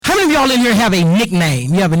y'all in here have a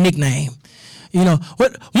nickname? You have a nickname. You know,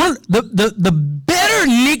 the better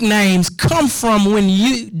nicknames come from when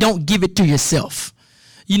you don't give it to yourself.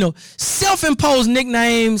 You know, self-imposed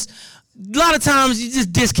nicknames, a lot of times you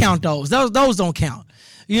just discount those. Those don't count.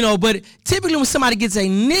 You know, but typically when somebody gets a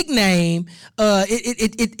nickname,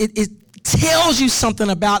 it tells you something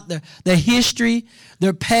about their history,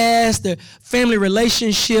 their past, their family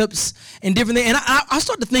relationships, and different things. And I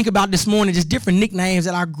started to think about this morning just different nicknames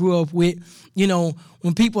that I grew up with. You know,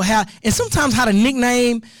 when people have, and sometimes how the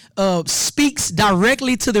nickname speaks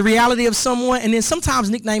directly to the reality of someone, and then sometimes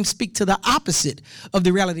nicknames speak to the opposite of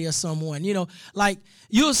the reality of someone. You know, like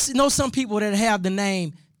you'll know some people that have the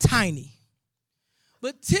name Tiny.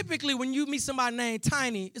 But typically when you meet somebody named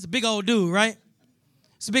Tiny, it's a big old dude, right?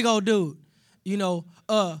 It's a big old dude. You know,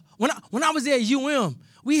 when I was at UM,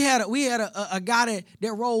 we had a guy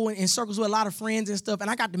that rolled in circles with a lot of friends and stuff, and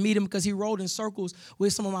I got to meet him because he rolled in circles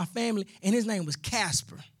with some of my family, and his name was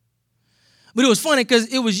Casper. But it was funny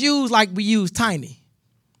because it was used like we use Tiny.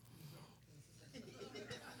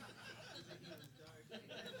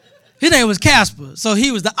 His name was Casper, so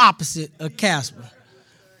he was the opposite of Casper.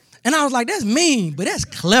 And I was like, that's mean, but that's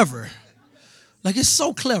clever. Like, it's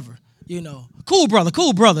so clever, you know. Cool brother.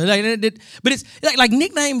 But it's like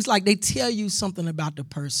nicknames, like they tell you something about the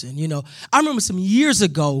person, you know. I remember some years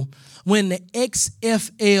ago when the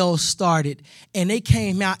XFL started and they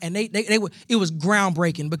came out and it was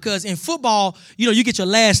groundbreaking because in football, you know, you get your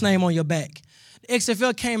last name on your back. The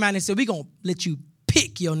XFL came out and said, we're going to let you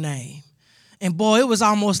pick your name. And boy, it was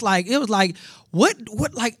like, what,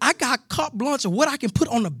 like I got carte blanche of what I can put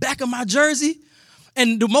on the back of my jersey.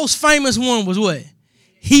 And the most famous one was what?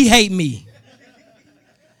 He hate me.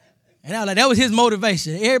 And I was like, that was his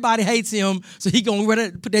motivation. Everybody hates him, so he gonna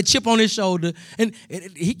put that chip on his shoulder. And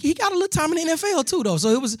he got a little time in the NFL too, though,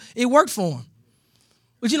 so it worked for him.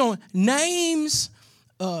 But you know, names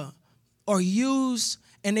are used,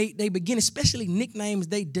 and they begin, especially nicknames,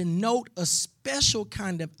 they denote a special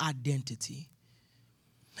kind of identity.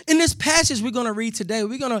 In this passage we're going to read today,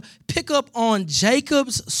 we're going to pick up on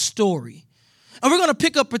Jacob's story. And we're going to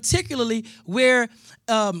pick up particularly where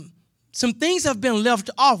some things have been left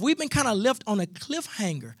off. We've been kind of left on a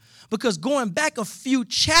cliffhanger because going back a few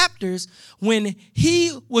chapters, when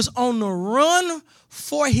he was on the run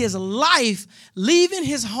for his life, leaving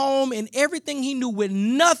his home and everything he knew with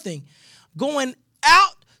nothing, going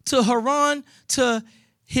out to Haran to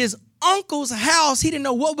his uncle's house, he didn't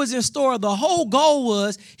know what was in store. The whole goal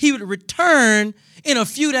was he would return in a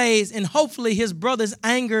few days and hopefully his brother's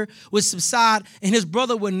anger would subside and his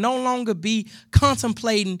brother would no longer be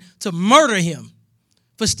contemplating to murder him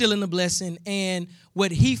for stealing the blessing and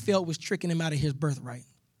what he felt was tricking him out of his birthright.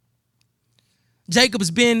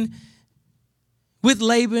 Jacob's been with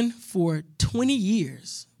Laban for 20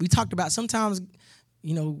 years. We talked about sometimes,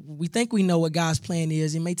 you know, we think we know what God's plan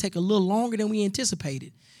is. It may take a little longer than we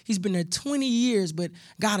anticipated. He's been there 20 years, but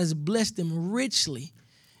God has blessed him richly.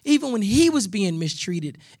 Even when he was being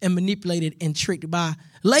mistreated and manipulated and tricked by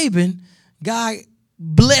Laban, God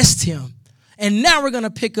blessed him. And now we're going to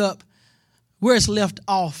pick up where it's left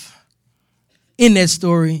off in that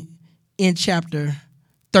story in chapter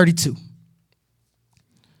 32.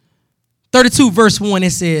 32 verse 1, it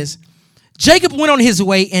says, Jacob went on his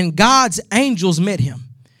way and God's angels met him.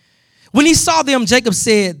 When he saw them, Jacob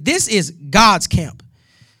said, this is God's camp.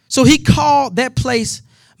 So he called that place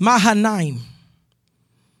Mahanaim.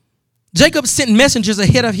 Jacob sent messengers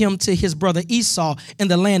ahead of him to his brother Esau in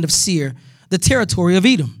the land of Seir, the territory of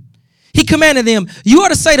Edom. He commanded them, you are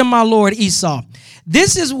to say to my lord Esau,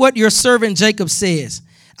 this is what your servant Jacob says.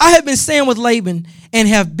 I have been staying with Laban and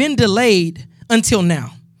have been delayed until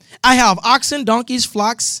now. I have oxen, donkeys,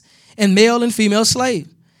 flocks, and male and female slaves.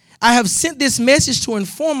 I have sent this message to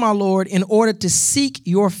inform my lord in order to seek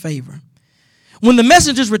your favor. When the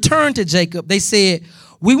messengers returned to Jacob, they said,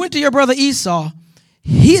 we went to your brother Esau.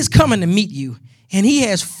 He is coming to meet you, and he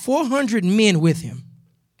has 400 men with him.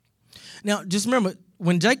 Now, just remember,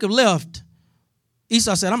 when Jacob left,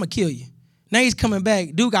 Esau said, I'm going to kill you. Now he's coming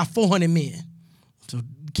back. Dude got 400 men. So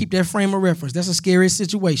keep that frame of reference. That's a scary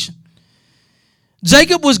situation.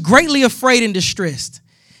 Jacob was greatly afraid and distressed.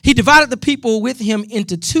 He divided the people with him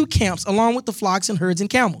into two camps, along with the flocks and herds and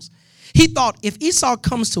camels. He thought if Esau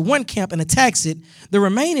comes to one camp and attacks it, the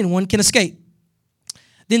remaining one can escape.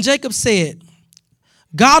 Then Jacob said,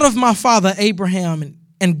 God of my father Abraham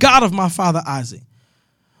and God of my father Isaac,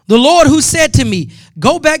 the Lord who said to me,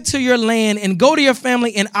 go back to your land and go to your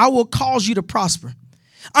family and I will cause you to prosper.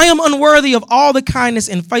 I am unworthy of all the kindness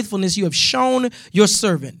and faithfulness you have shown your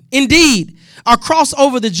servant. Indeed, I crossed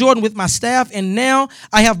over the Jordan with my staff and now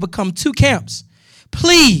I have become two camps.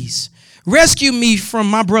 please rescue me from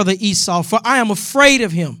my brother Esau, for I am afraid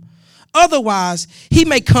of him. Otherwise, he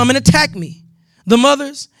may come and attack me, the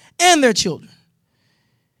mothers and their children.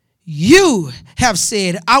 You have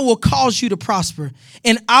said, I will cause you to prosper,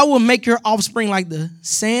 and I will make your offspring like the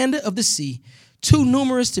sand of the sea, too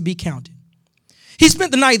numerous to be counted. He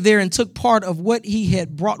spent the night there and took part of what he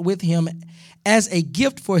had brought with him as a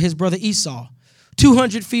gift for his brother Esau,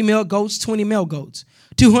 200 female goats, 20 male goats,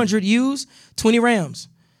 200 ewes, 20 rams,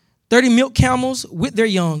 30 milk camels with their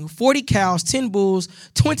young, 40 cows, 10 bulls,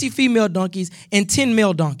 20 female donkeys, and 10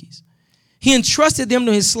 male donkeys. He entrusted them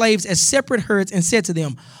to his slaves as separate herds and said to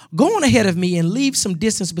them, go on ahead of me and leave some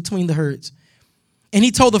distance between the herds. And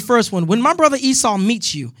he told the first one, when my brother Esau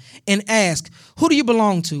meets you and asks, who do you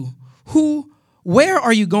belong to? Where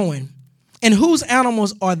are you going? And whose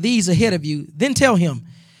animals are these ahead of you? Then tell him,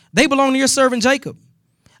 they belong to your servant Jacob.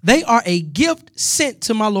 They are a gift sent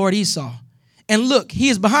to my lord Esau. And look, he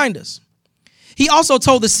is behind us. He also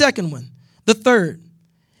told the second one, the third,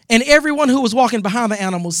 and everyone who was walking behind the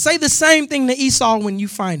animals, say the same thing to Esau when you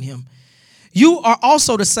find him. You are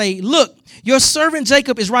also to say, look, your servant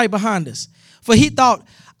Jacob is right behind us. For he thought,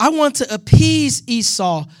 I want to appease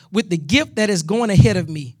Esau with the gift that is going ahead of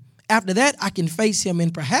me. After that, I can face him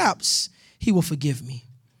and perhaps he will forgive me.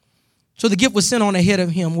 So the gift was sent on ahead of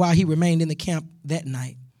him while he remained in the camp that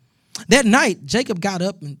night. That night, Jacob got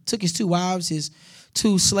up and took his 2 wives, his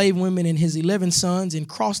 2 slave women, and his 11 sons and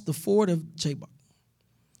crossed the ford of Jabbok.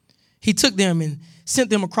 He took them and sent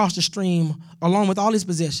them across the stream along with all his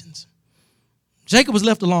possessions. Jacob was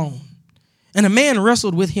left alone, and a man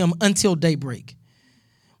wrestled with him until daybreak.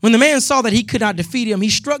 When the man saw that he could not defeat him, he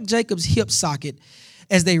struck Jacob's hip socket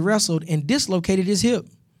as they wrestled and dislocated his hip.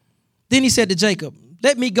 Then he said to Jacob,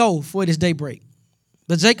 let me go, for it is daybreak.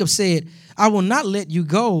 But Jacob said, I will not let you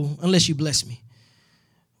go unless you bless me.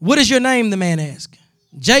 What is your name? The man asked.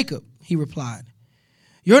 Jacob, he replied.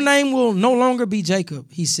 Your name will no longer be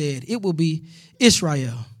Jacob, he said. It will be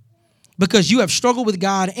Israel, because you have struggled with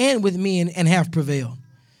God and with me and have prevailed.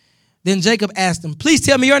 Then Jacob asked him, please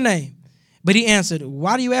tell me your name. But he answered,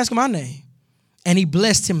 why do you ask my name? And he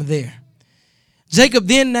blessed him there. Jacob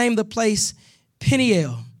then named the place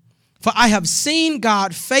Peniel, for I have seen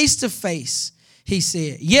God face to face, he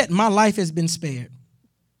said, yet my life has been spared.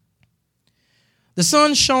 The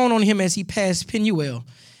sun shone on him as he passed Peniel,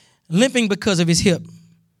 limping because of his hip.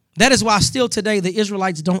 That is why still today the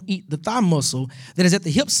Israelites don't eat the thigh muscle that is at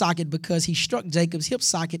the hip socket, because he struck Jacob's hip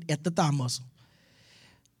socket at the thigh muscle.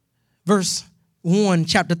 Verse 1,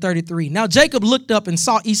 chapter 33. Now Jacob looked up and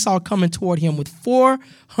saw Esau coming toward him with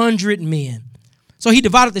 400 men. So he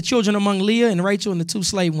divided the children among Leah and Rachel and the 2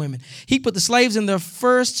 slave women. He put the slaves in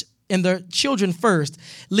their children first,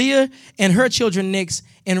 Leah and her children next,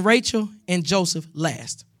 and Rachel and Joseph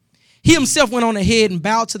last. He himself went on ahead and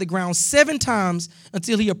bowed to the ground 7 times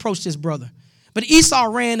until he approached his brother. But Esau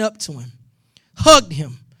ran up to him, hugged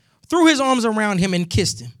him, threw his arms around him, and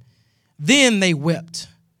kissed him. Then they wept.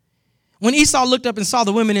 When Esau looked up and saw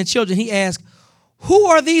the women and children, he asked, who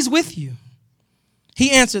are these with you?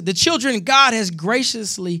 He answered, the children God has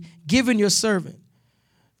graciously given your servant.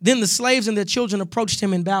 Then the slaves and their children approached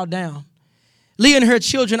him and bowed down. Leah and her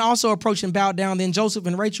children also approached and bowed down. Then Joseph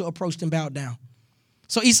and Rachel approached and bowed down.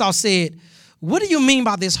 So Esau said, what do you mean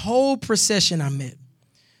by this whole procession I met?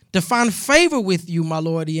 To find favor with you, my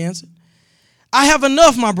lord, he answered. I have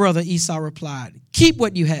enough, my brother, Esau replied. Keep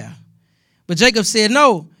what you have. But Jacob said,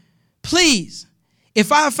 no, please,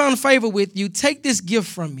 if I have found favor with you, take this gift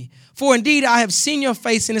from me. For indeed I have seen your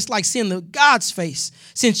face, and it's like seeing the God's face,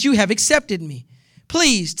 since you have accepted me.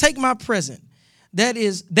 Please take my present that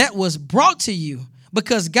was brought to you,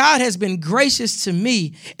 because God has been gracious to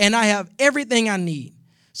me, and I have everything I need.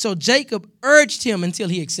 So Jacob urged him until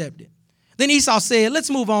he accepted. Then Esau said, let's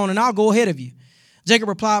move on, and I'll go ahead of you. Jacob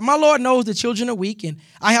replied, my Lord knows the children are weak, and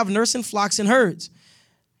I have nursing flocks and herds.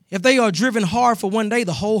 If they are driven hard for one day,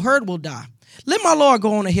 the whole herd will die. Let my Lord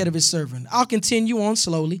go on ahead of his servant. I'll continue on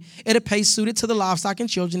slowly at a pace suited to the livestock and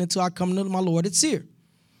children until I come to my Lord at Seir.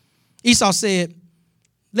 Esau said,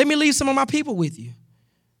 let me leave some of my people with you.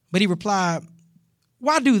 But he replied,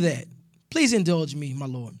 why do that? Please indulge me, my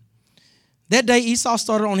Lord. That day Esau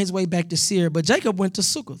started on his way back to Seir, but Jacob went to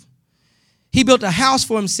Succoth. He built a house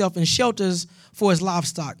for himself and shelters for his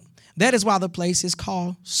livestock. That is why the place is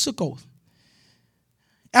called Succoth.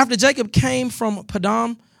 After Jacob came from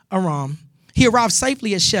Paddan Aram, he arrived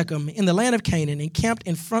safely at Shechem in the land of Canaan and camped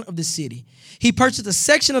in front of the city. He purchased a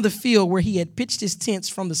section of the field where he had pitched his tents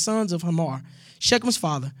from the sons of Hamor, Shechem's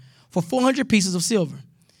father, for 400 pieces of silver.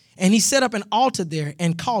 And he set up an altar there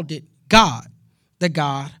and called it God, the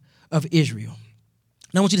God of Israel.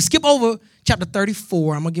 Now I want you to skip over chapter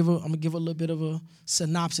 34. I'm gonna give a little bit of a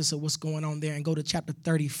synopsis of what's going on there and go to chapter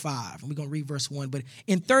 35. And we're gonna read verse 1. But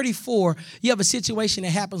in 34, you have a situation that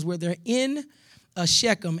happens where they're in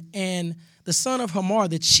Shechem, and the son of Hamor,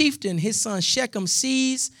 the chieftain, his son Shechem,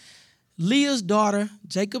 sees Leah's daughter,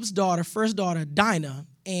 Jacob's daughter, first daughter, Dinah,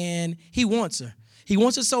 and he wants her. He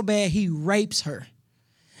wants her so bad he rapes her.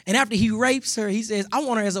 And after he rapes her, he says, I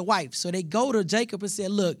want her as a wife. So they go to Jacob and say,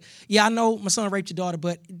 look, yeah, I know my son raped your daughter,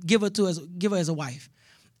 but give her as a wife.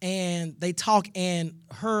 And they talk, and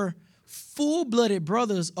her full-blooded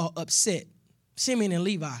brothers are upset, Simeon and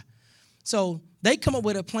Levi. So they come up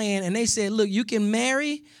with a plan, and they said, look, you can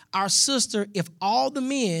marry our sister if all the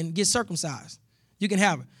men get circumcised. You can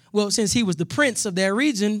have her. Well, since he was the prince of that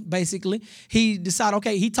region, basically, he decided,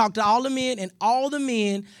 okay, he talked to all the men, and all the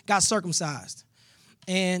men got circumcised.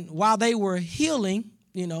 And while they were healing,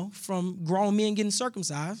 from grown men getting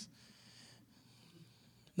circumcised,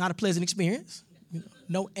 not a pleasant experience,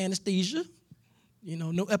 no anesthesia,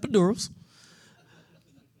 no epidurals.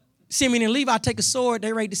 Simeon and Levi take a sword,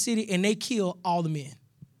 they raid the city, and they kill all the men.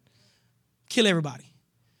 Kill everybody.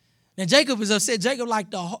 Now, Jacob is upset. Jacob like,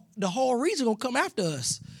 the whole region going to come after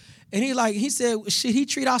us. And he said, should he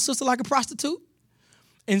treat our sister like a prostitute?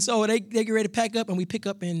 And so they get ready to pack up, and we pick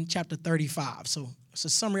up in chapter 35. So it's a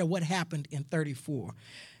summary of what happened in 34.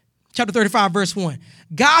 Chapter 35, verse 1.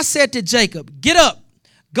 God said to Jacob, get up,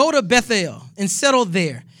 go to Bethel and settle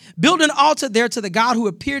there. Build an altar there to the God who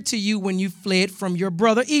appeared to you when you fled from your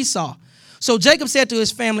brother Esau. So Jacob said to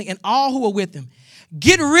his family and all who were with him,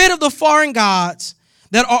 get rid of the foreign gods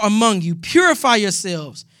that are among you. Purify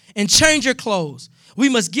yourselves and change your clothes. We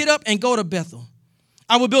must get up and go to Bethel.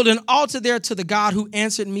 I will build an altar there to the God who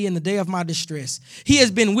answered me in the day of my distress. He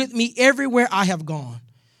has been with me everywhere I have gone.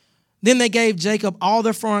 Then they gave Jacob all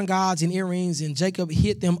their foreign gods and earrings, and Jacob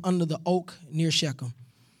hid them under the oak near Shechem.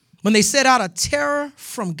 When they set out, a terror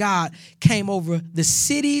from God came over the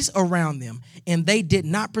cities around them, and they did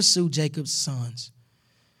not pursue Jacob's sons.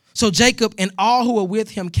 So Jacob and all who were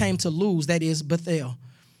with him came to Luz, that is Bethel,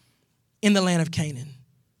 in the land of Canaan.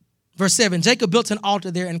 Verse 7, Jacob built an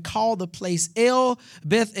altar there and called the place El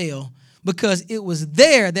Bethel, because it was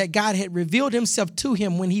there that God had revealed himself to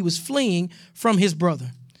him when he was fleeing from his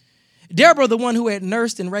brother. Deborah, the one who had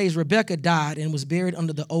nursed and raised Rebekah, died and was buried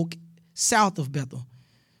under the oak south of Bethel.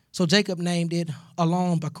 So Jacob named it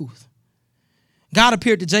Allon Bakuth. God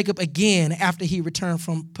appeared to Jacob again after he returned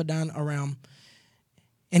from Padan Aram,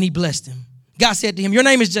 and he blessed him. God said to him, your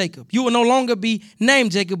name is Jacob. You will no longer be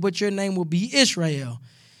named Jacob, but your name will be Israel.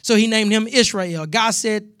 So he named him Israel. God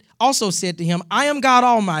also said to him, I am God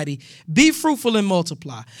Almighty. Be fruitful and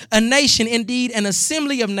multiply. A nation, indeed, an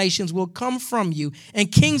assembly of nations will come from you,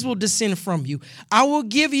 and kings will descend from you. I will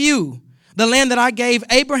give you the land that I gave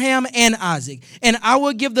Abraham and Isaac, and I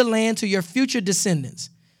will give the land to your future descendants.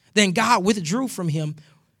 Then God withdrew from him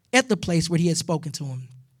at the place where he had spoken to him.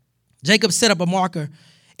 Jacob set up a marker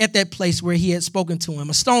at that place where he had spoken to him,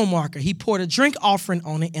 a stone marker. He poured a drink offering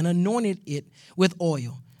on it and anointed it with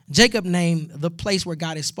oil. Jacob named the place where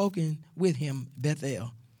God had spoken with him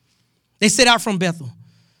Bethel. They set out from Bethel.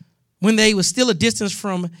 When they were still a distance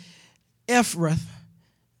from Ephrath,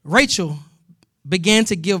 Rachel began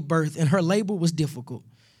to give birth, and her labor was difficult.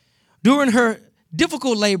 During her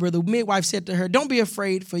difficult labor, the midwife said to her, don't be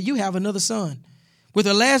afraid, for you have another son. With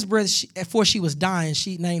her last breath, before she was dying,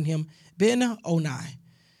 she named him Ben-Oni,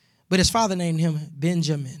 but his father named him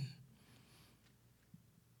Benjamin.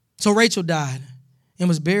 So Rachel died and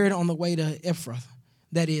was buried on the way to Ephrath,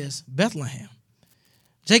 that is, Bethlehem.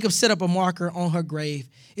 Jacob set up a marker on her grave.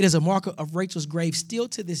 It is a marker of Rachel's grave still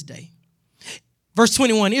to this day. Verse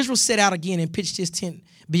 21, Israel set out again and pitched his tent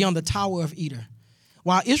beyond the Tower of Eder.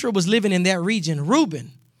 While Israel was living in that region,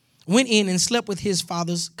 Reuben went in and slept with his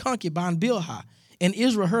father's concubine Bilhah, and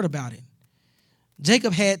Israel heard about it.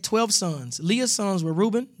 Jacob had 12 sons. Leah's sons were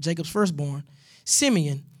Reuben, Jacob's firstborn,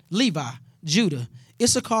 Simeon, Levi, Judah,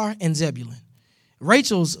 Issachar, and Zebulun.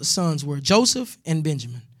 Rachel's sons were Joseph and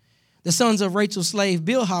Benjamin. The sons of Rachel's slave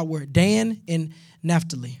Bilhah were Dan and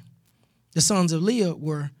Naphtali. The sons of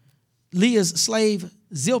Leah's slave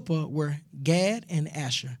Zilpah were Gad and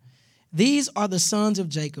Asher. These are the sons of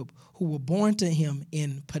Jacob who were born to him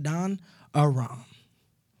in Padan Aram.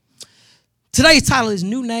 Today's title is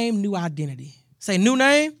New Name, New Identity. Say new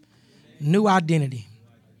name, new identity.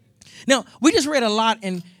 Now, we just read a lot,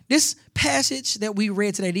 and this passage that we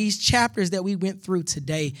read today, these chapters that we went through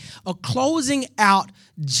today, are closing out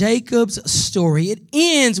Jacob's story. It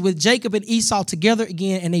ends with Jacob and Esau together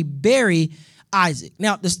again, and they bury Isaac.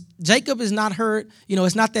 Now, Jacob is not hurt.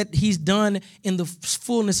 It's not that he's done in the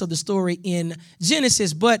fullness of the story in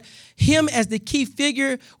Genesis, but him as the key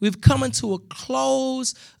figure, we've come into a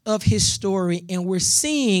close of his story, and we're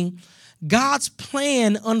seeing God's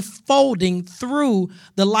plan unfolding through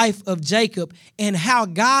the life of Jacob and how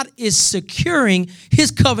God is securing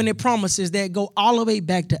his covenant promises that go all the way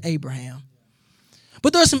back to Abraham.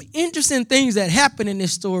 But there are some interesting things that happen in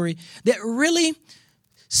this story that really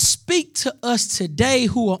speak to us today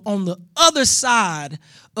who are on the other side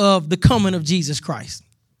of the coming of Jesus Christ.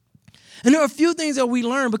 And there are a few things that we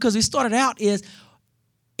learn because we started out is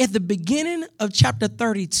at the beginning of chapter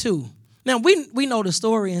 32. Now, we know the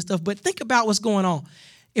story and stuff, but think about what's going on.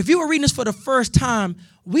 If you were reading this for the first time,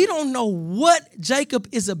 we don't know what Jacob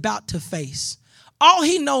is about to face. All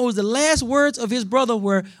he knows, the last words of his brother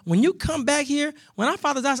were, when you come back here, when our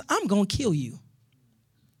father dies, I'm going to kill you.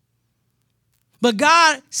 But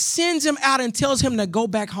God sends him out and tells him to go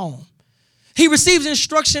back home. He receives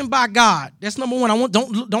instruction by God. That's number one.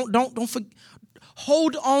 Don't forget.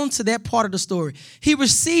 Hold on to that part of the story. He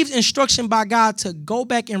receives instruction by God to go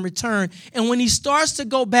back and return. And when he starts to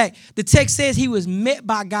go back, the text says he was met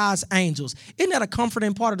by God's angels. Isn't that a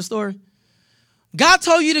comforting part of the story? God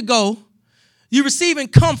told you to go. You're receiving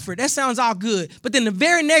comfort. That sounds all good. But then the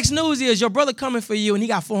very next news is your brother coming for you and he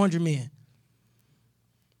got 400 men.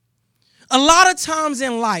 A lot of times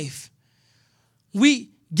in life, we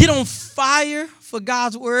get on fire for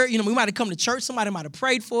God's word. We might have come to church. Somebody might have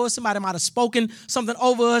prayed for us. Somebody might have spoken something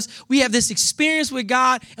over us. We have this experience with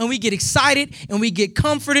God, and we get excited, and we get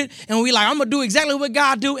comforted, and we like, I'm going to do exactly what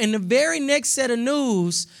God do. And the very next set of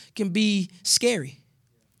news can be scary.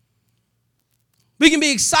 We can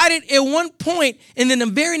be excited at one point, and then the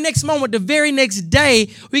very next moment, the very next day,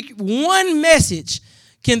 one message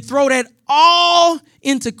can throw that all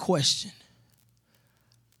into question.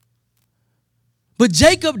 But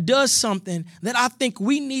Jacob does something that I think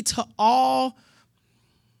we need to all,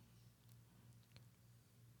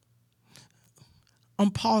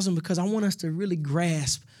 I'm pausing because I want us to really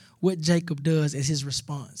grasp what Jacob does as his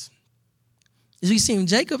response. As we see,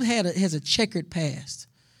 Jacob has a checkered past,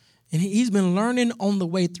 and he's been learning on the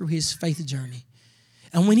way through his faith journey.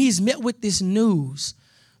 And when he's met with this news,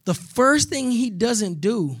 the first thing he doesn't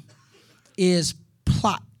do is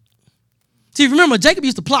plot. See, remember, Jacob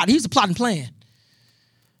used to plot. He used to plot and plan.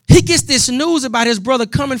 He gets this news about his brother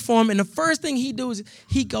coming for him, and the first thing he does is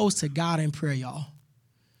he goes to God in prayer, y'all.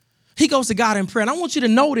 He goes to God in prayer. And I want you to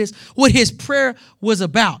notice what his prayer was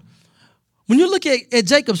about. When you look at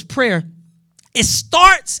Jacob's prayer, it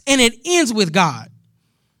starts and it ends with God.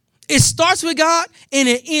 It starts with God and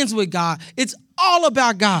it ends with God. It's all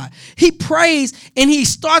about God. He prays and he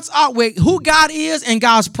starts out with who God is and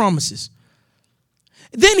God's promises.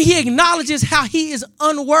 Then he acknowledges how he is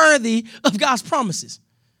unworthy of God's promises.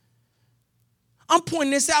 I'm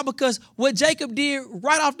pointing this out because what Jacob did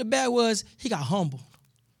right off the bat was he got humbled.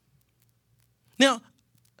 Now,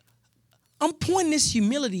 I'm pointing this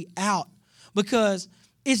humility out because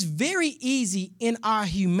it's very easy in our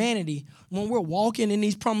humanity when we're walking in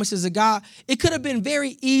these promises of God. It could have been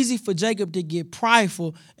very easy for Jacob to get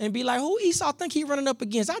prideful and be like, who Esau think he running up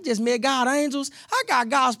against? I just met God's angels. I got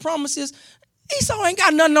God's promises. Esau ain't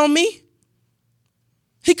got nothing on me.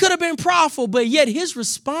 He could have been prideful, but yet his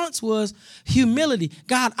response was humility.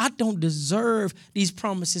 God, I don't deserve these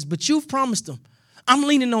promises, but you've promised them. I'm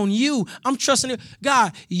leaning on you. I'm trusting you.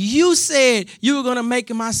 God, you said you were going to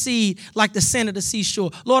make my seed like the sand of the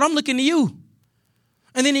seashore. Lord, I'm looking to you.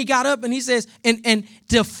 And then he got up and he says, and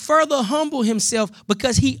to further humble himself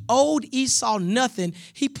because he owed Esau nothing,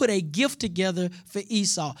 he put a gift together for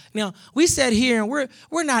Esau. Now, we sat here and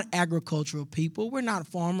we're not agricultural people. We're not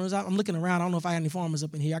farmers. I'm looking around. I don't know if I have any farmers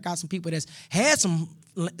up in here. I got some people that's had some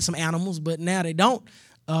animals, but now they don't.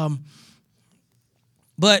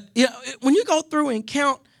 But when you go through and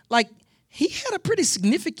count, like he had a pretty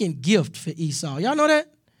significant gift for Esau. Y'all know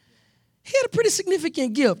that? He had a pretty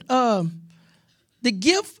significant gift. The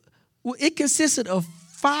gift, it consisted of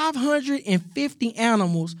 550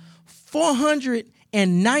 animals,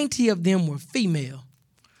 490 of them were female.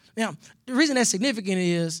 Now, the reason that's significant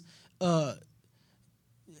is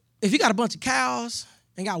if you got a bunch of cows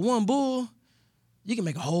and got one bull, you can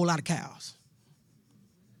make a whole lot of cows.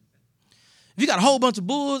 If you got a whole bunch of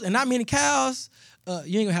bulls and not many cows, you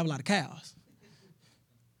ain't going to have a lot of cows.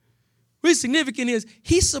 What's significant is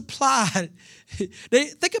he supplied.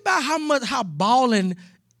 Think about how balling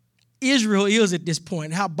Israel is at this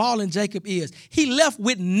point, how balling Jacob is. He left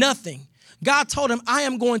with nothing. God told him, I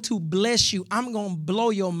am going to bless you. I'm going to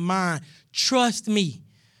blow your mind. Trust me.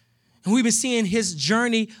 And we've been seeing his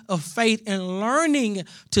journey of faith and learning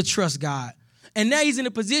to trust God. And now he's in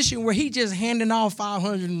a position where he just handing off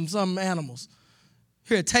 500 and some animals.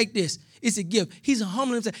 Here, take this. It's a gift. He's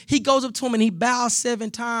humbling himself. He goes up to him and he bows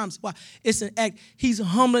 7 times. Why? It's an act. He's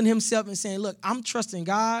humbling himself and saying, look, I'm trusting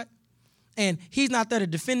God. And he's not there to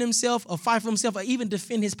defend himself or fight for himself or even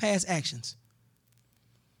defend his past actions.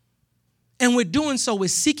 And with doing so,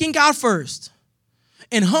 with seeking God first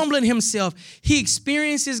and humbling himself, he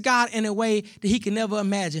experiences God in a way that he can never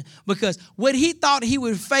imagine. Because what he thought he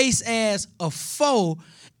would face as a foe,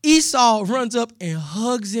 Esau runs up and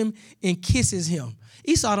hugs him and kisses him.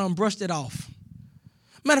 Esau done brushed it off.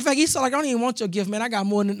 Matter of fact, Esau like, I don't even want your gift, man. I got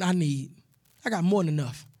more than I need. I got more than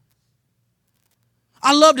enough.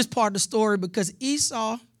 I love this part of the story because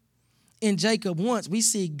Esau and Jacob, once we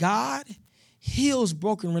see God heals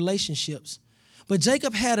broken relationships. But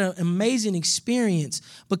Jacob had an amazing experience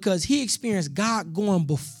because he experienced God going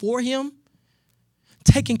before him,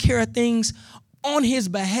 taking care of things on his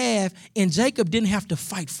behalf, and Jacob didn't have to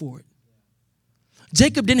fight for it.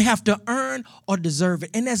 Jacob didn't have to earn or deserve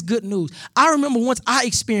it, and that's good news. I remember once I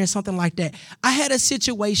experienced something like that. I had a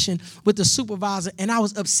situation with the supervisor, and I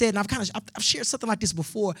was upset, and I've shared something like this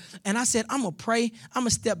before, and I said, I'm going to pray, I'm going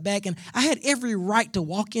to step back, and I had every right to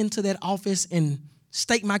walk into that office and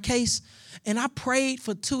state my case, and I prayed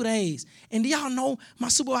for 2 days, and do y'all know my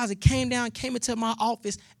supervisor came into my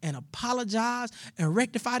office and apologized and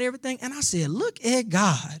rectified everything, and I said, look at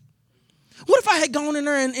God. What if I had gone in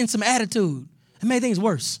there in some attitude? It made things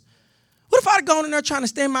worse. What if I had gone in there trying to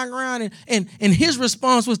stand my ground and his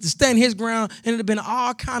response was to stand his ground and it would have been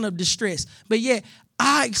all kind of distress. But yet,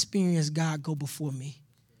 I experienced God go before me.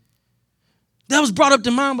 That was brought up to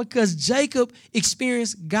mind because Jacob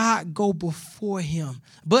experienced God go before him.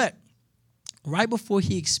 But right before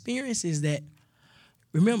he experiences that,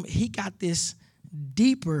 remember, he got this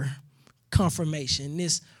deeper confirmation,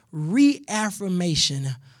 this reaffirmation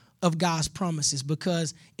of God's promises,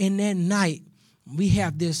 because in that night, we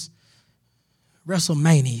have this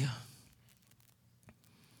WrestleMania.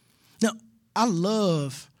 Now, I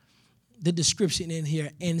love the description in here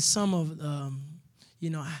and some of,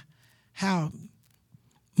 how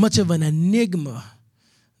much of an enigma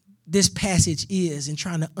this passage is in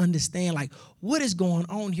trying to understand, like, what is going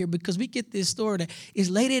on here? Because we get this story that it's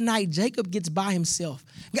late at night, Jacob gets by himself.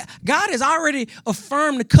 God has already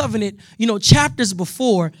affirmed the covenant, chapters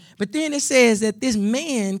before, but then it says that this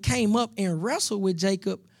man came up and wrestled with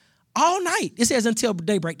Jacob all night. It says until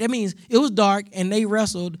daybreak. That means it was dark and they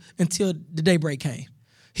wrestled until the daybreak came.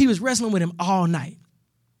 He was wrestling with him all night.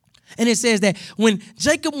 And it says that when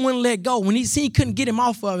Jacob wouldn't let go, when he seen he couldn't get him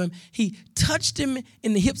off of him, he touched him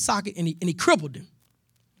in the hip socket and he crippled him.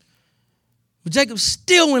 But Jacob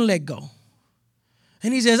still wouldn't let go.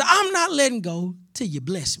 And he says, I'm not letting go till you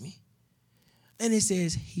bless me. And it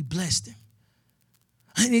says he blessed him.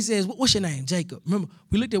 And he says, what's your name? Jacob. Remember,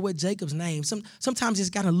 we looked at what Jacob's name. Sometimes it's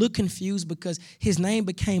got to look confused because his name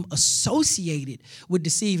became associated with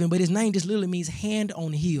deceiving, but his name just literally means hand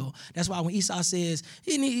on heel. That's why when Esau says,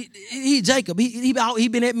 he Jacob, he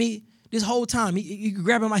been at me this whole time. He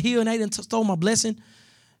grabbing my heel and they done stole my blessing.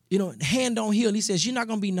 Hand on heel. And he says, you're not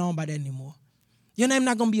going to be known by that anymore. Your name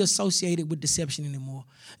not going to be associated with deception anymore.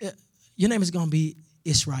 Your name is going to be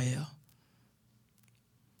Israel.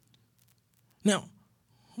 Now,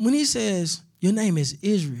 when he says your name is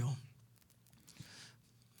Israel,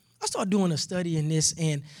 I started doing a study in this,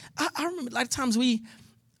 and I remember a lot of times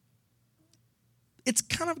it's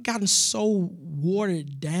kind of gotten so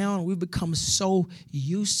watered down. We've become so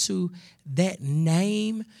used to that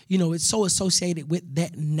name. It's so associated with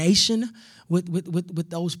that nation, with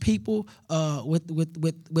those people, with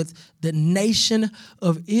the nation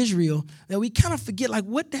of Israel, that we kind of forget like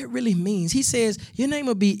what that really means. He says, your name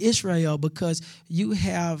will be Israel because you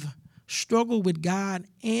have struggled with God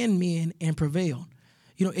and men and prevailed.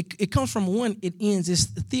 It comes from one, it ends, it's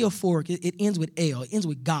theophoric, it ends with El, it ends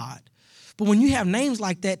with God. But when you have names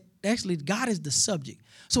like that, actually God is the subject.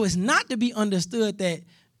 So it's not to be understood that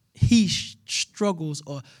he struggles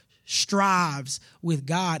or strives with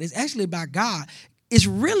God. It's actually about God. It's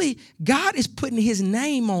really, God is putting his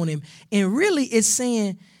name on him. And really it's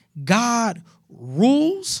saying God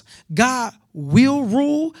rules, God will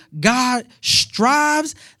rule, God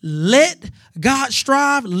strives, let God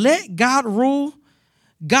strive, let God rule.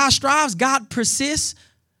 God strives, God persists.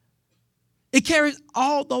 It carries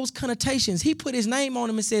all those connotations. He put his name on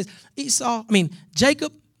him and says,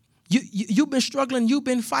 Jacob, you've been struggling, you've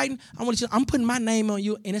been fighting. I'm putting my name on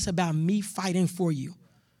you, and it's about me fighting for you.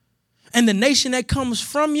 And the nation that comes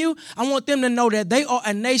from you, I want them to know that they are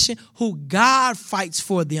a nation who God fights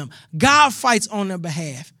for them. God fights on their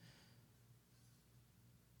behalf.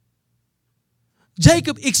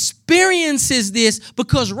 Jacob experiences this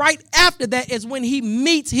because right after that is when he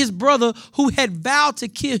meets his brother who had vowed to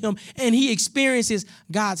kill him, and he experiences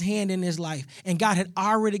God's hand in his life. And God had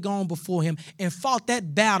already gone before him and fought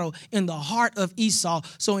that battle in the heart of Esau.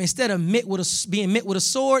 So instead of being met with a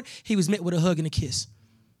sword, he was met with a hug and a kiss.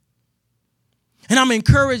 And I'm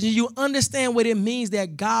encouraging you, understand what it means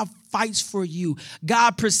that God fights for you.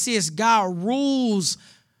 God persists. God rules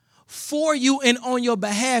for you and on your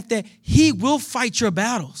behalf, that he will fight your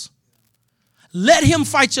battles. Let him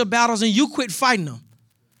fight your battles and you quit fighting them.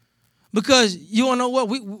 Because you don't know what,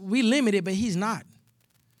 we limited, but he's not.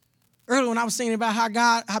 Earlier when I was saying about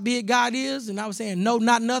how big God is, and I was saying no,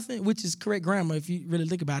 not nothing, which is correct grammar if you really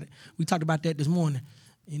think about it. We talked about that this morning,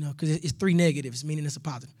 because it's three negatives, meaning it's a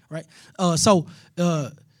positive, right?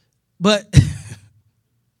 But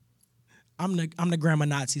I'm the grammar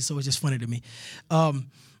Nazi, so it's just funny to me.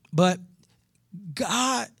 But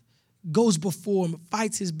God goes before him,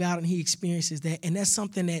 fights his battle, and he experiences that. And that's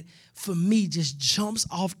something that, for me, just jumps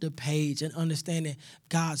off the page and understanding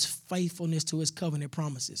God's faithfulness to his covenant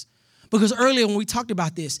promises. Because earlier when we talked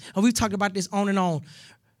about this, and we've talked about this on and on,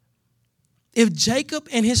 if Jacob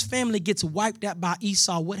and his family gets wiped out by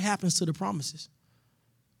Esau, what happens to the promises?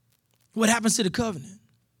 What happens to the covenant?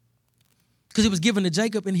 Because it was given to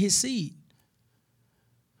Jacob and his seed.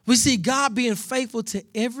 We see God being faithful to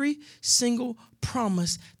every single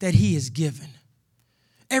promise that he has given.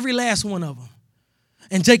 Every last one of them.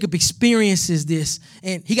 And Jacob experiences this.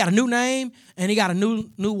 And he got a new name and he got a new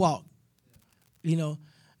walk.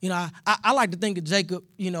 I like to think of Jacob,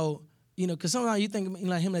 because sometimes you think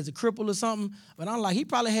of him as a cripple or something. But I'm like, he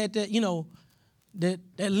probably had that,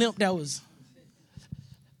 that limp that was...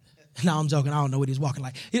 No, I'm joking. I don't know what he's walking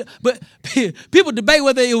like. But people debate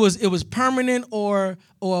whether it was permanent or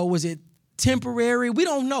was it temporary. We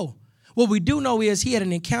don't know. What we do know is he had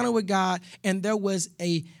an encounter with God, and there was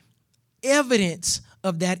a evidence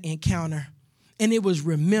of that encounter, and it was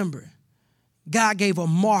remembered. God gave a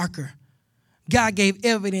marker. God gave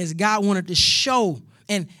evidence. God wanted to show.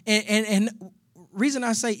 And reason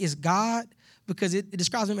I say is God, because it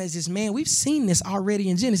describes him as this man. We've seen this already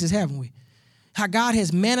in Genesis, haven't we? How God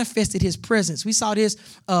has manifested his presence. We saw this,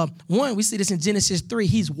 we see this in Genesis 3.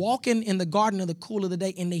 He's walking in the garden of the cool of the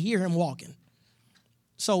day, and they hear him walking.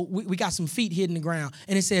 So we got some feet hitting the ground.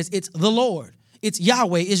 And it says, it's the Lord. It's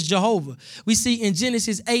Yahweh. It's Jehovah. We see in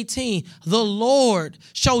Genesis 18, the Lord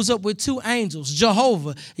shows up with two angels,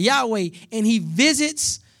 Jehovah, Yahweh, and he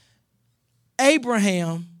visits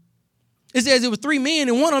Abraham. It says it was three men,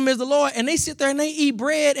 and one of them is the Lord, and they sit there and they eat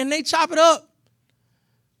bread and they chop it up.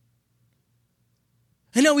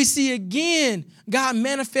 And then we see again God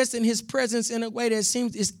manifesting his presence in a way that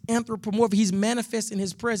seems is anthropomorphic. He's manifesting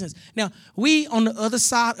his presence. Now, we on the other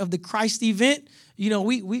side of the Christ event,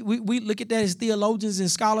 we look at that as theologians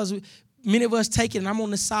and scholars. Many of us take it, and I'm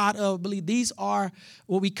on the side of believe these are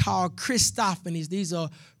what we call Christophanies. These are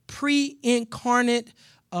pre-incarnate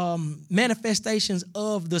manifestations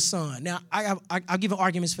of the Son. Now, I'll give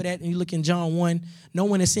arguments for that. And you look in John 1, no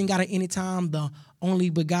one has seen God at any time. The only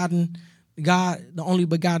begotten God, the only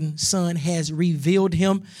begotten Son, has revealed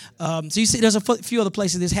him. So you see there's a few other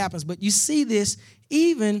places this happens, but you see this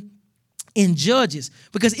even in Judges,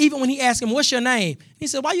 because even when he asked him, what's your name? He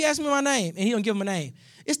said, why you asking me my name? And he don't give him a name.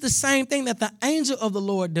 It's the same thing that the angel of the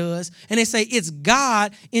Lord does, and they say it's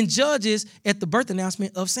God in Judges at the birth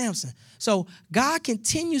announcement of Samson. So God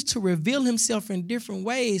continues to reveal himself in different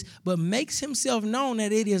ways, but makes himself known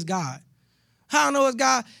that it is God. How I know it's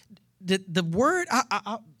God? The word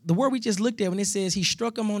the word we just looked at when it says he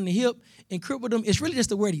struck him on the hip and crippled him, it's really just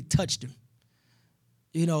the word he touched him.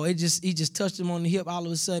 He just touched him on the hip. All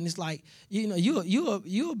of a sudden, it's like,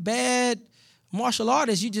 you a bad martial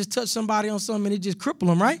artist. You just touch somebody on something and it just cripple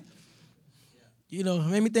them, right? It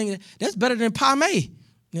made me think that's better than Pai Mei.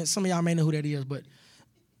 Some of y'all may know who that is, but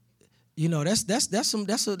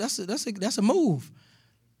that's a move.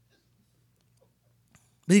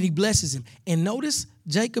 But then he blesses him. And notice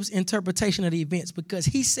Jacob's interpretation of the events, because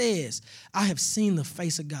he says, I have seen the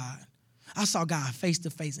face of God. I saw God face to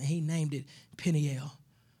face, and he named it Peniel.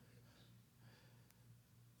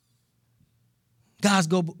 God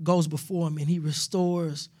goes before him, and he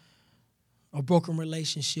restores a broken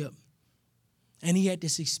relationship. And he had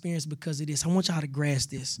this experience because of this. I want y'all to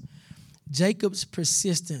grasp this. Jacob's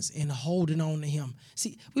persistence in holding on to him.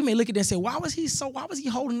 See, we may look at that and say, why was he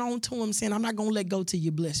holding on to him, saying, I'm not going to let go till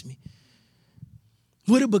you bless me?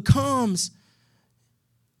 What it becomes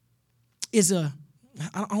is I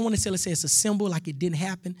don't want to say it's a symbol like it didn't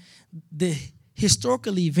happen. The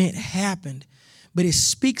historical event happened, But it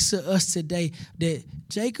speaks to us today that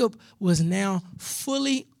Jacob was now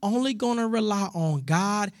fully only going to rely on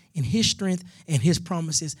God and his strength and his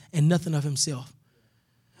promises and nothing of himself.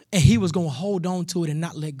 And he was going to hold on to it and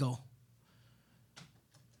not let go.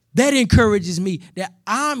 That encourages me that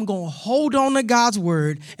I'm going to hold on to God's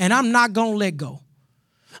word and I'm not going to let go.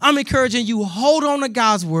 I'm encouraging you, hold on to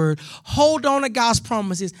God's word, hold on to God's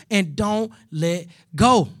promises, and don't let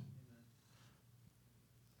go.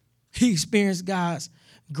 He experienced God's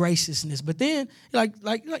graciousness. But then, like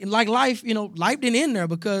life, life didn't end there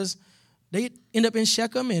because they end up in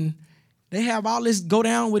Shechem and they have all this go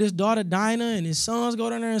down with his daughter Dinah and his sons go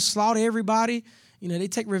down there and slaughter everybody. They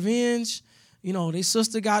take revenge. Their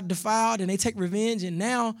sister got defiled and they take revenge. And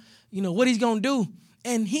now, what he's going to do.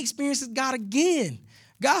 And he experiences God again.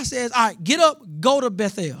 God says, all right, get up, go to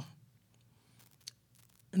Bethel.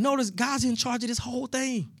 Notice God's in charge of this whole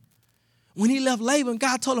thing. When he left Laban,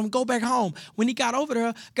 God told him, go back home. When he got over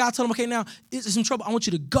there, God told him, okay, now it's some trouble. I want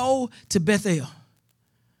you to go to Bethel.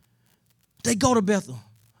 They go to Bethel.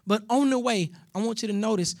 But on the way, I want you to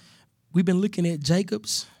notice, we've been looking at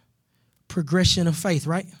Jacob's progression of faith,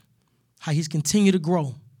 right? How he's continued to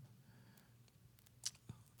grow.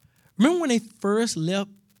 Remember when they first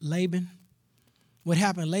left Laban? What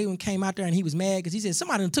happened? Laban came out there and he was mad because he said,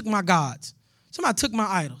 somebody took my gods. Somebody took my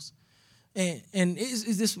idols. And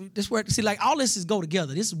is this where, see, like all this is go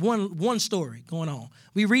together. This is one story going on.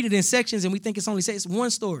 We read it in sections and we think it's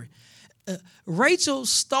one story. Rachel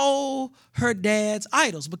stole her dad's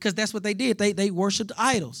idols because that's what they did. They worshiped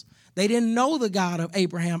idols. They didn't know the God of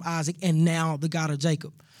Abraham, Isaac, and now the God of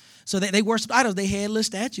Jacob. So they worshiped idols. They had little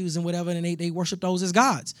statues and whatever, and they worshiped those as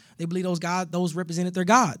gods. They believed those represented their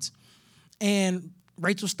gods. And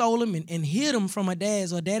Rachel stole them and hid them from her dad.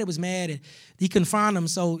 So her daddy was mad and he couldn't find them,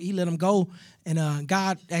 so he let them go. And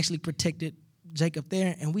God actually protected Jacob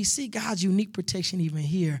there. And we see God's unique protection even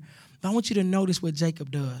here. But I want you to notice what Jacob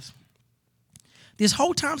does. This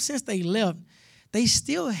whole time since they left, they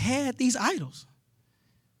still had these idols.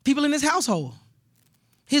 People in his household.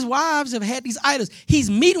 His wives have had these idols. He's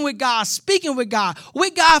meeting with God, speaking with God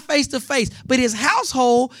face to face. But his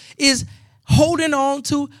household is holding on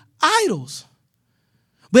to idols.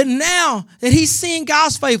 But now that he's seeing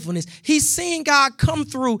God's faithfulness, he's seeing God come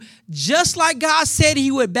through just like God said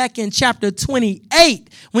he would back in chapter 28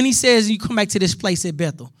 when he says you come back to this place at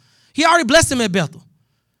Bethel. He already blessed him at Bethel.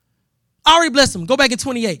 Already blessed him. Go back in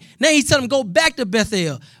 28. Now he's telling him go back to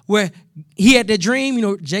Bethel where he had that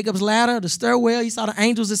dream, Jacob's ladder, the stairwell. He saw the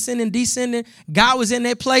angels ascending, descending. God was in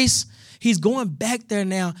that place. He's going back there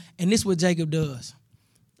now, and this is what Jacob does.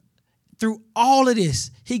 Through all of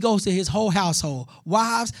this, he goes to his whole household,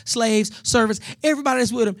 wives, slaves, servants, everybody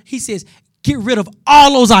that's with him. He says, get rid of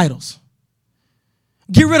all those idols.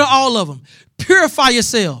 Get rid of all of them. Purify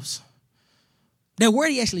yourselves. That word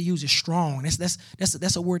he actually uses strong.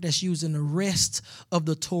 That's a word that's used in the rest of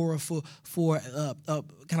the Torah for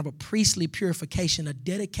kind of a priestly purification, a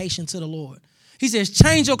dedication to the Lord. He says,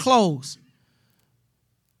 change your clothes.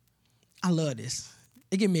 I love this.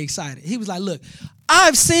 It gets me excited. He was like, look,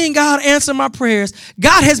 I've seen God answer my prayers.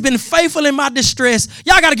 God has been faithful in my distress.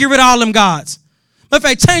 Y'all got to get rid of all them gods. Matter of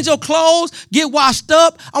fact, change your clothes, get washed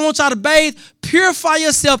up. I want y'all to bathe, purify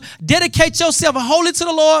yourself, dedicate yourself wholly to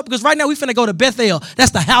the Lord, because right now we finna go to Bethel.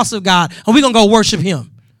 That's the house of God, and we're going to go worship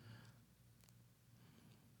him.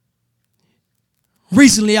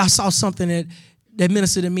 Recently, I saw something that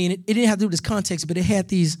ministered to me, and it didn't have to do with this context, but it had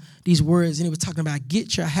these words, and it was talking about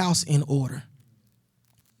get your house in order.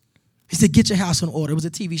 He said, get your house in order. It was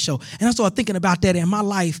a TV show. And I started thinking about that in my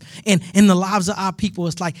life and in the lives of our people.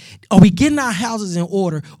 It's like, are we getting our houses in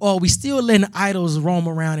order, or are we still letting idols roam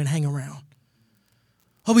around and hang around?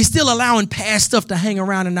 Are we still allowing past stuff to hang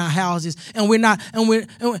around in our houses, and we're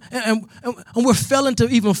failing to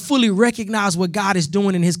even fully recognize what God is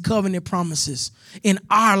doing in his covenant promises in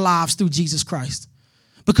our lives through Jesus Christ,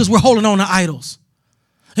 because we're holding on to idols.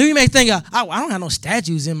 And you may think, I don't have no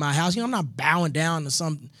statues in my house. I'm not bowing down to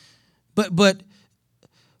something. But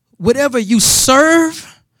whatever you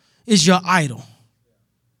serve is your idol.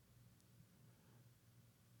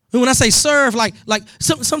 And when I say serve, like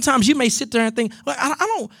sometimes you may sit there and think, well,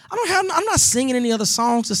 I'm not singing any other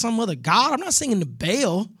songs to some other God. I'm not singing to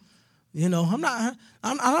Baal. I'm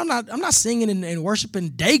not singing and worshiping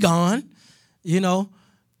Dagon. And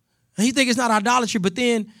you think it's not idolatry, but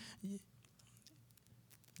then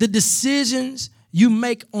the decisions you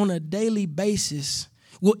make on a daily basis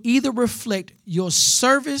will either reflect your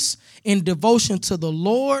service and devotion to the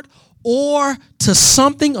Lord or to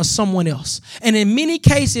something or someone else. And in many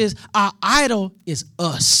cases, our idol is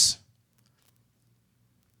us.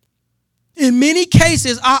 In many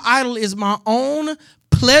cases, our idol is my own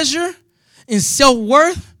pleasure and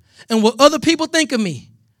self-worth and what other people think of me.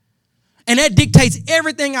 And that dictates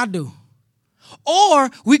everything I do. Or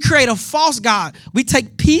we create a false God. We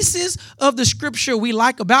take pieces of the scripture we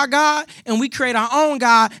like about God and we create our own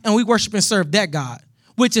God and we worship and serve that God,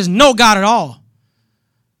 which is no God at all.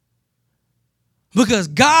 Because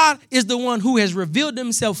God is the one who has revealed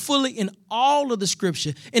himself fully in all of the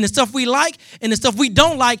scripture, in the stuff we like, in the stuff we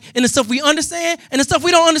don't like, in the stuff we understand, and the stuff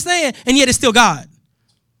we don't understand, and yet it's still God.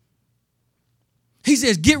 He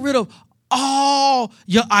says, get rid of all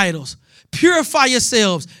your idols. Purify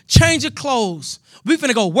yourselves. Change your clothes. We're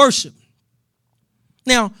finna go worship.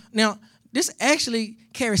 Now, this actually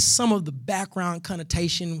carries some of the background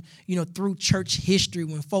connotation, through church history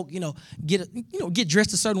when folk, get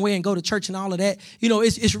dressed a certain way and go to church and all of that.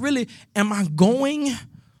 It's really, am I going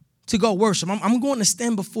to go worship? I'm going to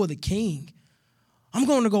stand before the King. I'm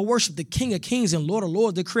going to go worship the King of Kings and Lord of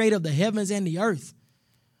Lords, the creator of the heavens and the earth.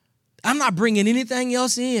 I'm not bringing anything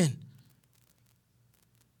else in.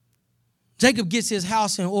 Jacob gets his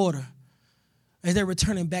house in order as they're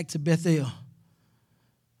returning back to Bethel.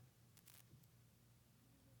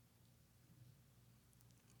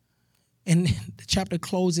 And the chapter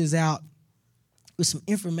closes out with some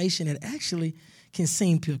information that actually can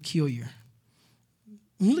seem peculiar.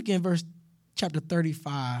 When you look at chapter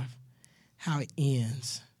 35, how it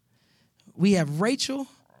ends. We have Rachel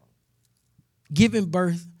giving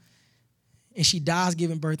birth, and she dies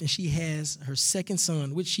giving birth, and she has her second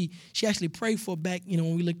son, which she actually prayed for back,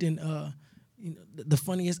 when we looked in the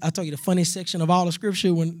funniest, I told you the funniest section of all the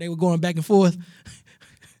scripture when they were going back and forth.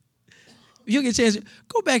 You'll get a chance to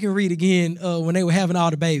go back and read again when they were having all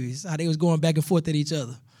the babies, how they was going back and forth at each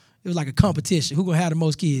other. It was like a competition. Who gonna have the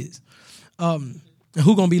most kids? And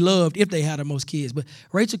who gonna be loved if they had the most kids? But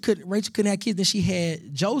Rachel couldn't have kids. Then she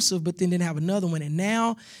had Joseph, but then didn't have another one. And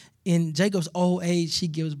now in Jacob's old age, she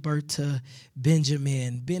gives birth to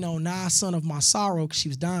Benjamin. Ben-Oni, son of my sorrow, because she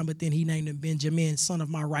was dying, but then he named him Benjamin, son of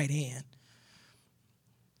my right hand.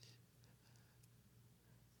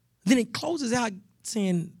 Then it closes out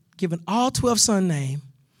saying, given all 12 son name,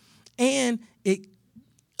 and it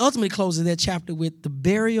ultimately closes that chapter with the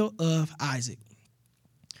burial of Isaac.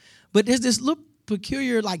 But there's this little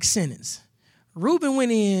peculiar sentence. Reuben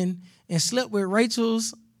went in and slept with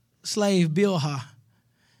Rachel's slave Bilhah,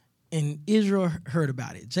 and Israel heard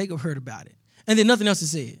about it. Jacob heard about it. And then nothing else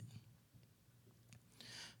is said.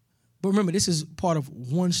 But remember, this is part of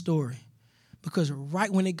one story. Because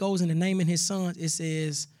right when it goes into naming his sons, it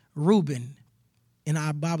says Reuben. In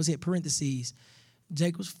our Bible said parentheses,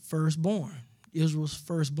 Jacob's firstborn, Israel's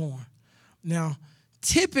firstborn. Now,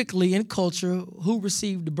 typically in culture, who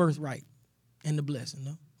received the birthright and the blessing?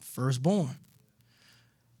 The firstborn.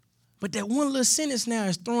 But that one little sentence now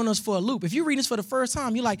is throwing us for a loop. If you read this for the first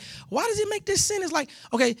time, you're like, why does it make this sentence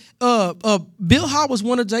okay, Bilhah was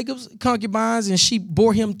one of Jacob's concubines, and she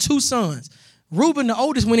bore him 2 sons. Reuben, the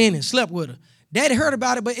oldest, went in and slept with her. Daddy heard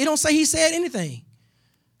about it, but it don't say he said anything.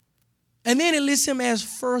 And then it lists him as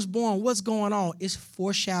firstborn. What's going on? It's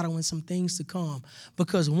foreshadowing some things to come.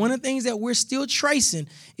 Because one of the things that we're still tracing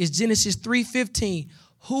is Genesis 3:15.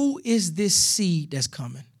 Who is this seed that's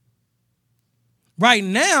coming? Right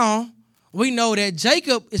now, we know that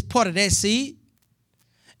Jacob is part of that seed.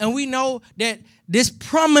 And we know that this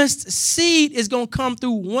promised seed is going to come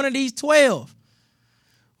through one of these 12.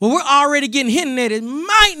 Well, we're already getting hinted at it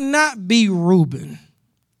might not be Reuben.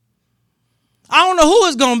 I don't know who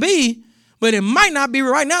it's going to be. But it might not be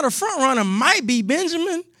right now. The front runner might be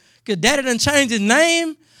Benjamin, because daddy done changed his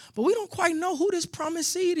name. But we don't quite know who this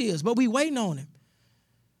promised seed is, but we waiting on him.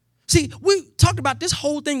 See, we talked about this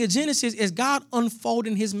whole thing of Genesis as God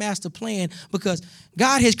unfolding his master plan, because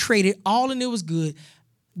God has created all and it was good.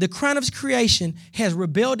 The crown of his creation has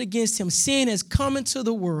rebelled against him. Sin has come into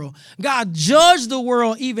the world. God judged the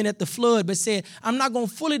world even at the flood, but said, I'm not going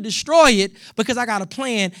to fully destroy it because I got a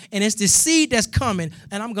plan, and it's the seed that's coming,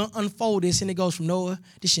 and I'm going to unfold this. And it goes from Noah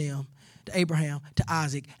to Shem to Abraham to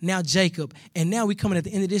Isaac, now Jacob. And now we coming at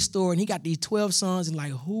the end of this story, and he got these 12 sons, and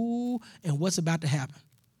who and what's about to happen?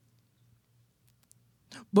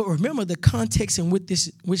 But remember the context in which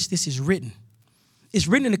this is written. It's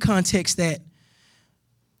written in the context that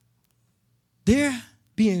they're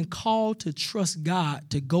being called to trust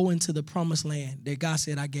God to go into the promised land that God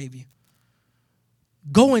said, I gave you.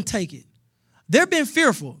 Go and take it. They're being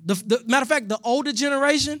fearful. The matter of fact, the older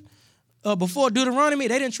generation, before Deuteronomy,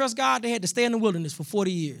 they didn't trust God. They had to stay in the wilderness for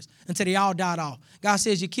 40 years until they all died off. God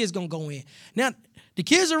says your kids going to go in. Now, the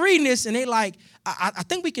kids are reading this, and they I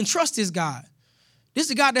think we can trust this God. This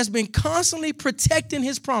is a God that's been constantly protecting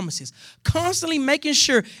his promises, constantly making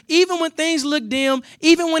sure, even when things look dim,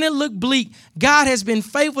 even when it look bleak, God has been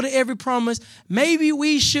faithful to every promise. Maybe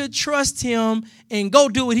we should trust him and go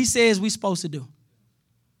do what he says we're supposed to do.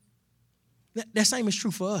 That same is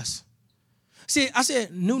true for us. See, I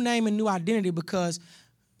said new name and new identity because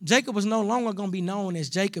Jacob was no longer going to be known as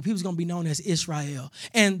Jacob. He was going to be known as Israel.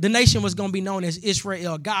 And the nation was going to be known as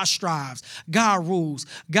Israel. God strives. God rules.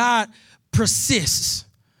 God persists.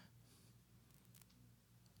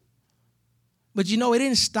 But you know, it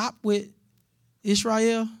didn't stop with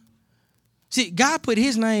Israel. See, God put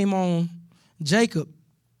his name on Jacob.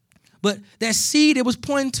 But that seed it was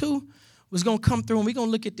pointing to was going to come through. And we're going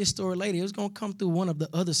to look at this story later. It was going to come through one of the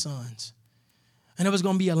other sons. And there was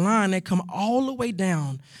going to be a line that come all the way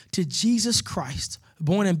down to Jesus Christ,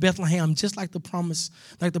 born in Bethlehem, just like the promise,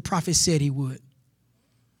 like the prophet said he would.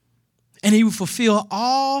 And he would fulfill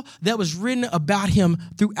all that was written about him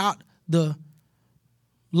throughout the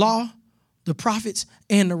law, the prophets,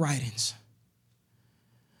 and the writings.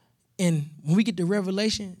 And when we get to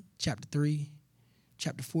Revelation, chapter 3,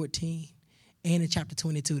 chapter 14, and in chapter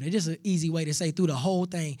 22, that's just an easy way to say through the whole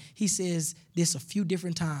thing. He says this a few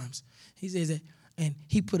different times. He says that, and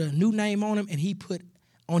he put a new name on him, and he put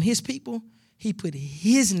on his people, he put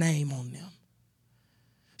his name on them.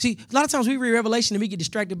 See, a lot of times we read Revelation and we get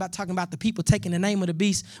distracted about talking about the people taking the name of the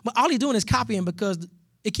beast, but all he's doing is copying because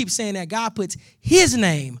it keeps saying that God puts his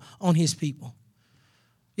name on his people.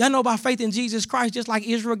 Y'all know about faith in Jesus Christ, just like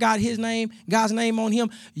Israel got his name, God's name on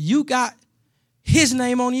him, you got his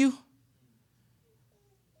name on you.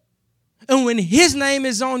 And when his name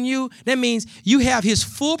is on you, that means you have his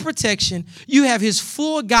full protection, you have his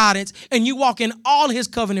full guidance, and you walk in all his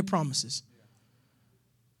covenant promises.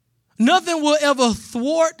 Nothing will ever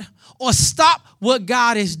thwart or stop what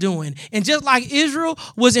God is doing. And just like Israel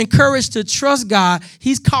was encouraged to trust God,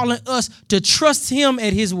 he's calling us to trust him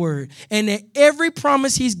at his word. And that every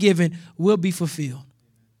promise he's given will be fulfilled.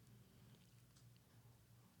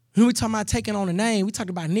 When we talk about taking on a name, we talked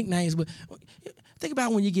about nicknames, but think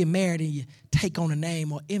about when you get married and you take on a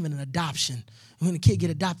name, or even an adoption. When the kid get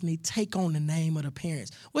adopted, they take on the name of the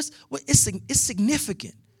parents. It's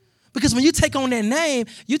significant. Because when you take on that name,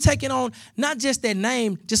 you're taking on not just that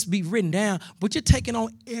name just to be written down, but you're taking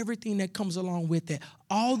on everything that comes along with that.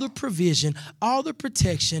 All the provision, all the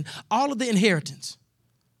protection, all of the inheritance.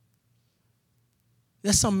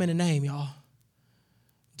 That's something in the name, y'all.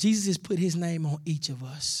 Jesus has put his name on each of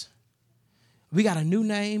us. We got a new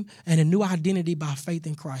name and a new identity by faith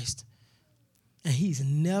in Christ. And he's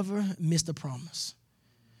never missed a promise.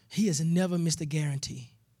 He has never missed a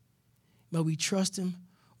guarantee. But we trust him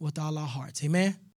with all our hearts. Amen.